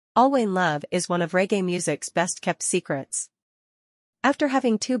Alwayne Love is one of reggae music's best-kept secrets. After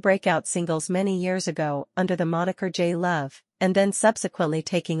having two breakout singles many years ago under the moniker J Love, and then subsequently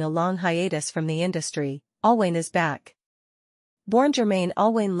taking a long hiatus from the industry, Alwayne is back. Born Jermaine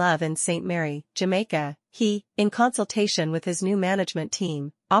Alwayne Love in St. Mary, Jamaica, he, in consultation with his new management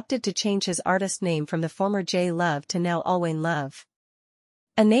team, opted to change his artist name from the former J Love to now Alwayne Love.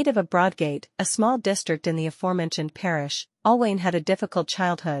 A native of Broadgate, a small district in the aforementioned parish, Alwayne had a difficult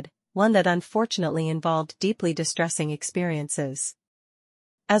childhood, one that unfortunately involved deeply distressing experiences.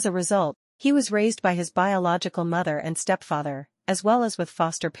 As a result, he was raised by his biological mother and stepfather, as well as with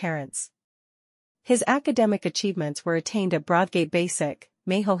foster parents. His academic achievements were attained at Broadgate Basic,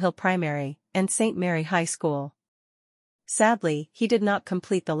 Mahoe Hill Primary, and St. Mary High School. Sadly, he did not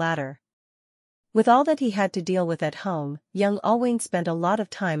complete the latter. With all that he had to deal with at home, young Alwayne spent a lot of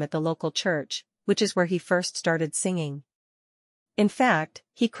time at the local church, which is where he first started singing. In fact,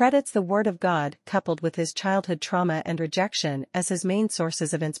 he credits the Word of God coupled with his childhood trauma and rejection as his main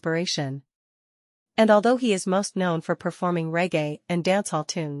sources of inspiration. And although he is most known for performing reggae and dancehall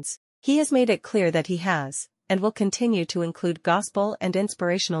tunes, he has made it clear that he has, and will continue to include gospel and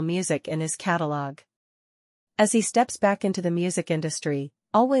inspirational music in his catalog. As he steps back into the music industry,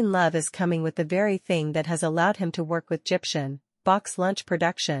 Alwayne Love is coming with the very thing that has allowed him to work with Egyptian, Box Lunch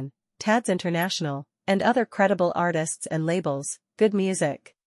Production, Tad's International, and other credible artists and labels, Good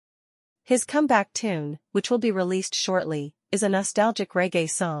Music. His comeback tune, which will be released shortly, is a nostalgic reggae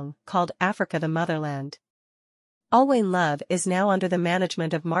song called Africa the Motherland. Alwayne Love is now under the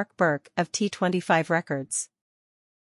management of Mark Burke of T25 Records.